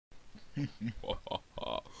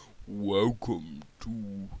Welcome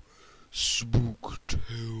to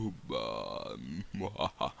Spooktober.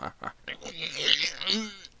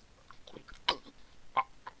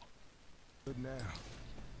 Good now.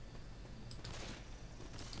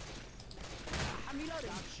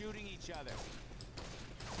 Stop shooting each other.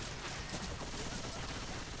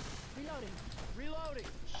 Reloading.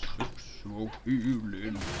 Sexual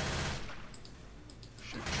healing.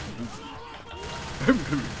 Sexual.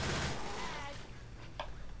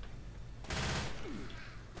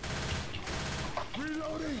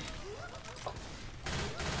 Reloading.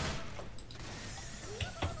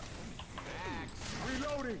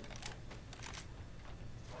 Reloading.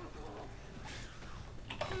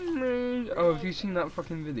 Oh, have you seen that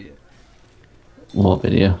fucking video? What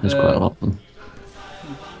video? There's quite a lot of them.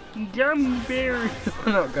 Gummy bears!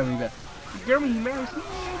 Not gummy bear. Gummy mouse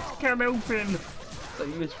can't open! It's like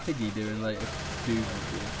Miss Piggy doing like a Google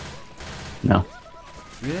video. No.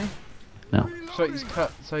 Really? No. It's like his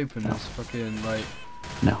cut's open as fucking like...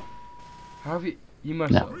 No. How have you... You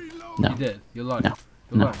must No. have. No. You did? You're lying. No.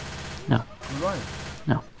 You're No. lying. No. You're lying.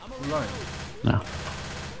 No. You're lying. No.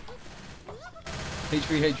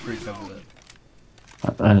 H3 covered it. I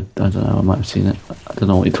don't know, I might have seen it. I don't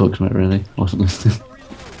know what you're talking about really. I wasn't listening.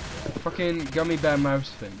 Fucking gummy bear mouse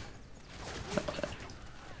thing.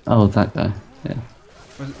 Oh, that guy. Yeah.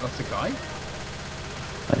 That's a guy?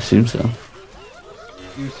 I assume so.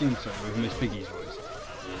 You assume so, with Miss Piggy's voice.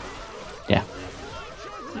 Yeah.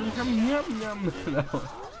 Yum yum yum. No.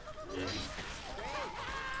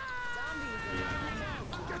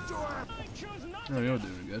 Oh, you're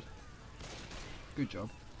doing good. Good job.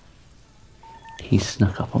 He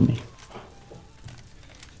snuck up on me.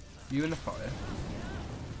 You in the fire?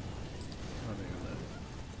 Oh, there you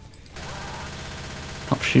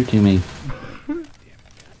Stop shooting me. Grabbing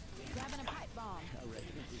a pipe bomb.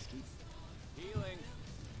 Healing.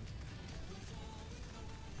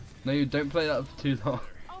 No, you don't play that for too long.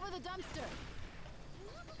 Over the dumpster.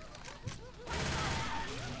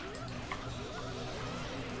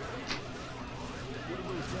 What are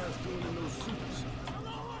those guys doing in those suits?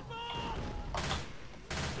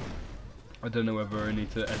 I don't know whether I need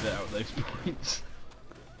to edit out those points.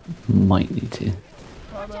 Might need to.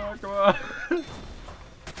 Oh no, come on.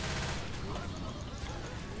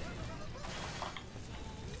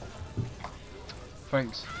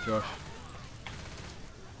 Thanks, Josh.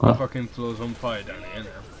 The What? fucking floor's on fire down here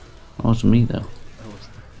now. That wasn't me though.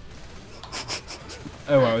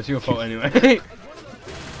 Oh well, it's your fault anyway.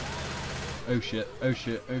 Oh shit, oh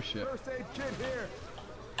shit, oh shit. First aid kit here.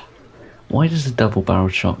 Why does a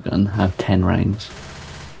double-barreled shotgun have 10 rounds?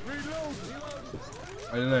 Reload.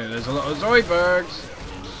 I don't know, there's a lot of Zoidbergs!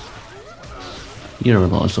 You're a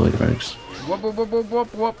lot of Zoidbergs. Whoop whoop whoop whoop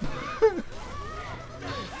whoop whoop.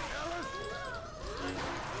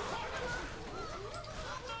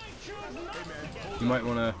 You might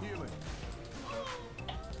wanna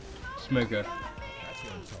smoke her.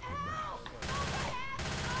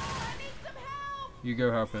 You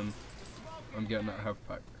go help him. I'm getting that health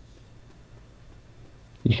pack.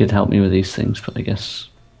 You could help me with these things, but I guess...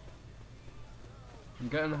 I'm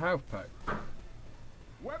getting a health pack.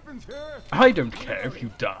 Weapons here. I don't care if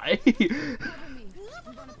you die.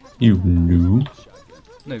 You knew?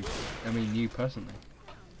 No, I mean you personally.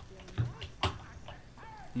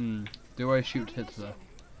 Do I shoot Hitler?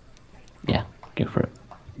 Yeah, go for it.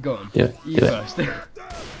 Go on. Do it, You do it. first.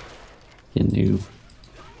 You knew.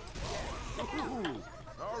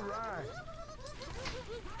 All right.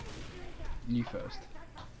 You first.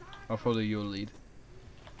 I'll follow your lead.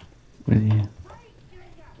 Will you?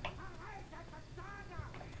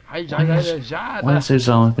 Why is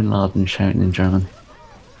Osama bin Laden shouting in German?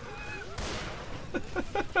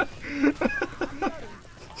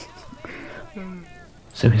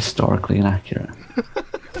 So historically inaccurate.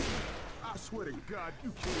 I swear to God,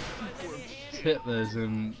 you can't shoot for him. Hitler's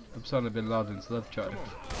and Osama bin Laden's love child.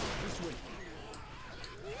 This way.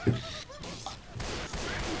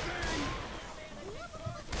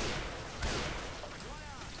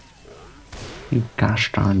 You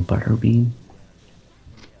gosh darn butterbean.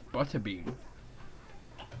 Butterbean?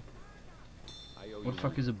 What the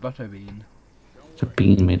fuck is a butterbean? It's a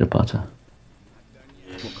bean made of butter.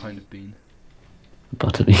 What kind of bean?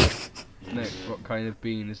 Butterbean. No, what kind of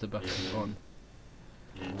bean is the butter on?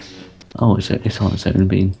 Oh, it's on its own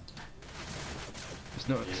bean. It's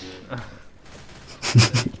not...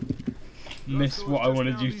 Miss what I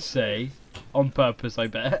wanted you to say. On purpose, I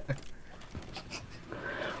bet.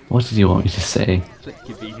 What did you want me to say? Flick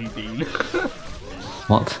your bean bean.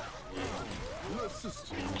 What?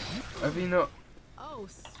 Have you not... Oh,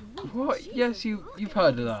 sweet. What? Yes, you've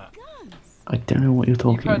heard of that. Gun. I don't know what you're You've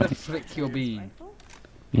talking heard about. of flick your bean.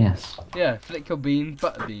 Yes. Yeah, flick your bean,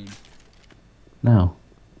 butter bean. No.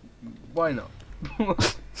 Why not?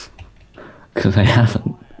 Because I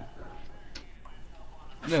haven't.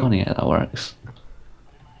 No. Funny how that works.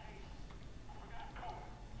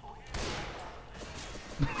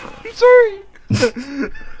 I'm sorry!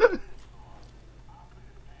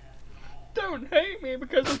 Don't hate me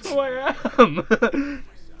because of who I am!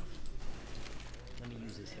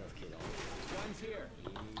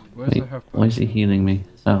 Where's the Wait, health why is he healing me?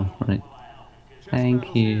 Oh, right.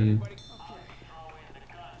 Thank you.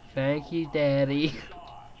 Thank you, Daddy.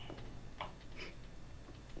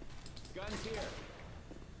 Guns here.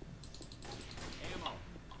 Ammo.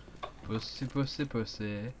 Pussy, pussy,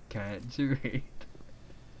 pussy, can't you read?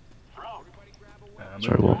 I'm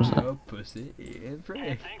Sorry, what was that? a pussy in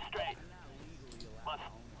free.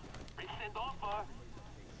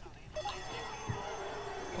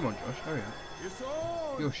 Come on, Josh, hurry up. It's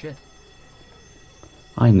on. Your shit.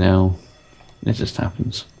 I know. It just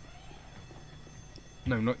happens.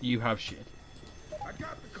 No, not you have shit. I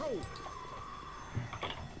got the code.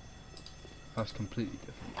 That's completely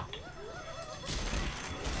different.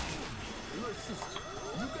 Look, sister,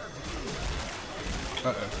 you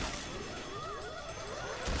got Uh-oh.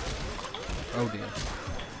 Oh dear.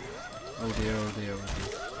 Oh dear, oh dear, oh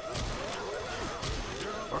dear.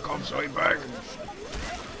 I can't say back.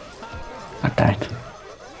 I died.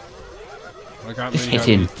 I can't Just really hit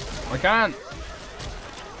him. I can't!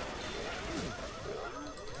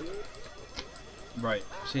 Right,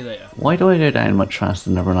 see you later. Why do I go down much faster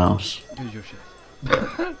than everyone else? Here's your shit.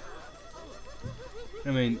 I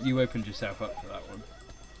mean, you opened yourself up for that one.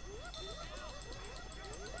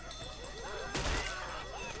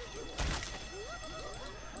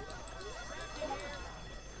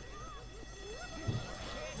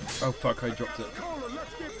 Oh fuck, I dropped it. Cola,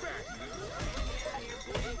 let's get back.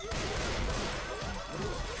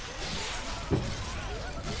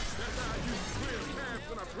 That's how I used to play in camp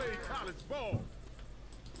when I played college ball.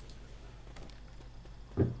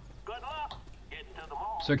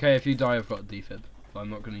 It's okay if you die, I've got a defib. But I'm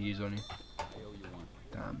not going to use on you.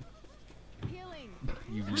 Damn. Healing.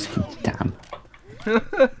 You live. Damn.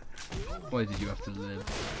 Why did you have to live?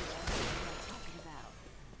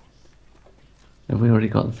 Have we already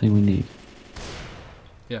got the thing we need?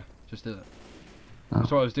 Yeah, just did it. Oh.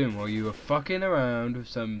 That's what I was doing while you were fucking around with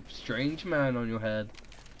some strange man on your head.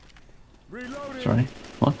 Reloading. Sorry?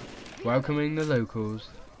 What? Welcoming the locals.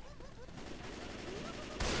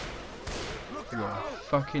 You're a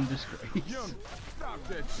fucking disgrace. Young, stop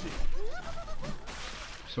that shit.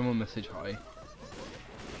 Someone message hi.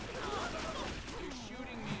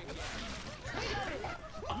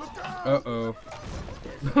 Uh-oh.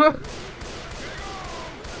 That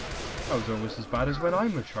was almost as bad as when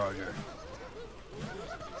I'm a charger.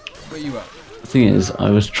 Where you at? The thing is, I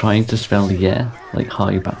was trying to spell yeah, like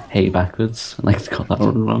hey backwards, and I got that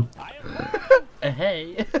one wrong.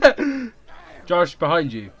 Hey! Josh,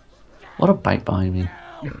 behind you. What a bite behind me.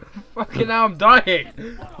 Fucking hell, I'm dying!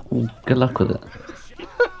 Oh, good luck with it.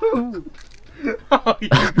 Oh, you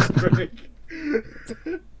prick.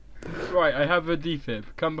 Right, I have a defib.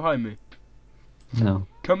 Come behind me. No.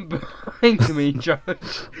 Come behind me, Josh.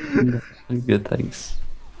 No, I'm good, thanks.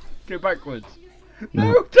 Go backwards. No.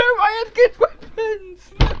 No, don't! I had good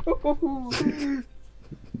weapons! No!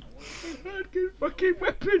 I had good fucking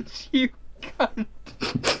weapons, you cunt!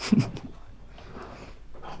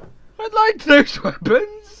 I liked those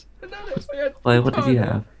weapons! And then I had Wait, what did you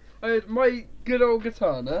katana. have? I had my good old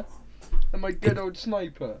katana and my good old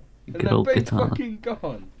sniper. And Good they're old both katana. fucking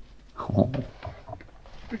gone. Oh,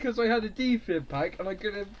 Because I had a defib pack and I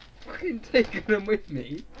could have fucking taken them with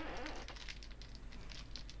me.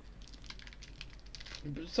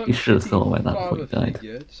 But some You should have shitty thought about that before father you died.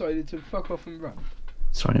 figure decided to fuck off and run.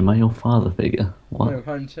 sorry, am I your father figure? What? No,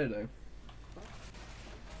 Han Solo.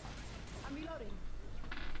 I'm reloading.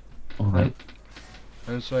 Alright.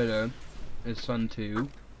 Han Solo is son to...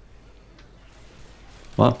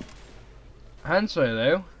 What? Han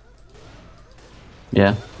Solo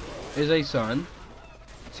Yeah? is a son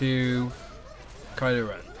to Kylo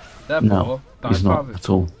Ren. Therefore, No, bad he's not father. at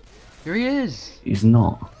all. Here he is! He's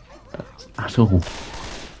not. At all.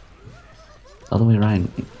 Other way around.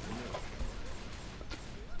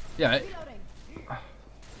 Yeah, Reloading.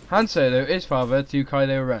 Han Solo is father to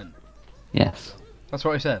Kylo Ren. Yes. That's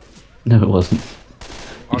what I said. No, it wasn't.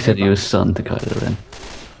 I'll You said go he was back. son to Kylo Ren.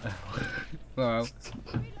 Well,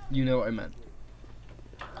 you know what I meant.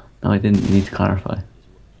 No, I didn't. You need to clarify.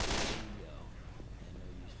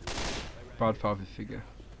 Bad father figure.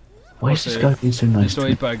 Why is this Also, guy being so nice to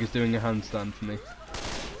me? Soyberg is doing a handstand for me.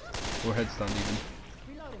 Or headstand even.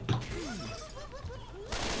 Reloading.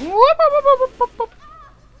 Whoop, whoop, whoop, whoop, whoop, whoop.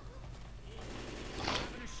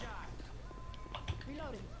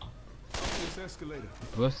 Reloading. This escalator.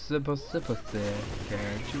 Pussy, pussy, pussy,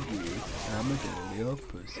 can't you wait? I'm a girl,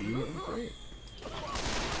 pussy and great.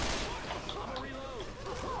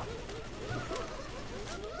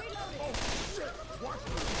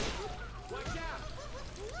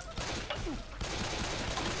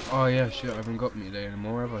 Oh yeah, shit, I haven't got melee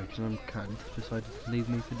anymore, have I? Because I'm kind of decided to leave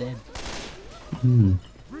me for dead. Hmm.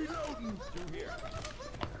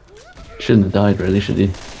 Shouldn't have died, really, should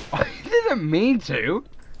you? I didn't mean to!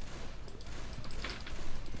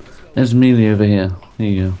 There's melee over here. There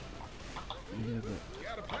you go. Yeah,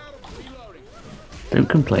 but... Don't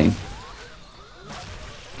complain.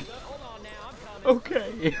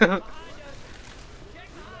 Okay.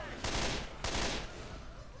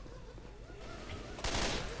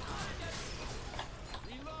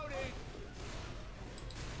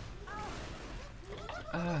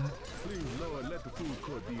 Please, Lord, let the food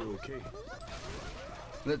court be okay.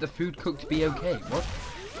 Let the food cooked be okay. What?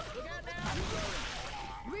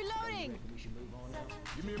 Reloading.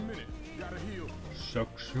 Give me a minute. Gotta heal.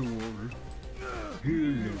 Sexual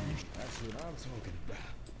healing. That's what I'm talking about.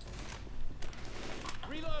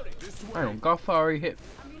 This way. Hang on, Gothari hit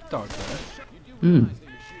dog there. Hmm.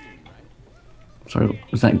 Sorry,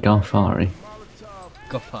 was that Galfari?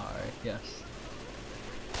 Gothari, yes.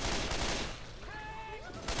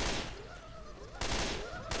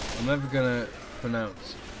 I'm never gonna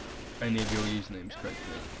pronounce any of your usernames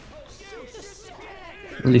correctly.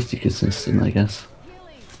 At least you're consistent, I guess.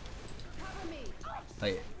 Healing. Cover me.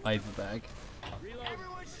 Like Iverbag.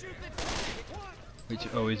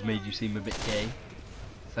 Which always made you seem a bit gay.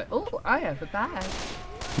 It's like, oh, I have a bag.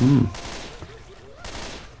 Hmm.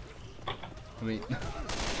 I mean,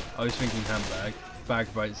 I was thinking handbag.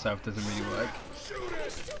 Bag by itself doesn't really work.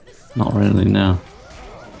 Not really, no.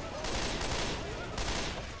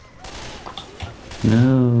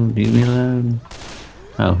 No, leave me alone.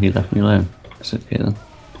 Oh, he left me alone. It's okay then.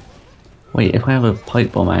 Wait, if I have a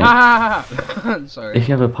pipe bomb out, Ah! Sorry. if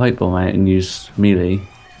you have a pipe bomb out and use melee,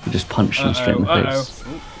 you just punch them straight in the face.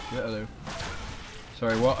 Oh, yeah, hello.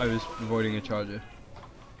 Sorry, what? I was avoiding a charger.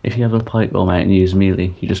 If you have a pipe bomb out and use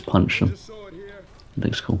melee, you just punch them. Just saw it here. It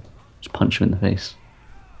looks cool. Just punch them in the face.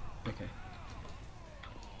 Okay.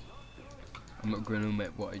 I'm not going to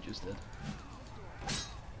admit what I just did.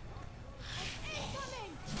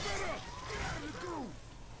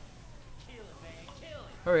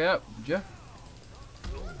 Hurry up, would ya?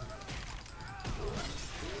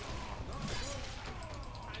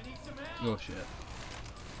 Your shit.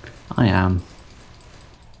 I am.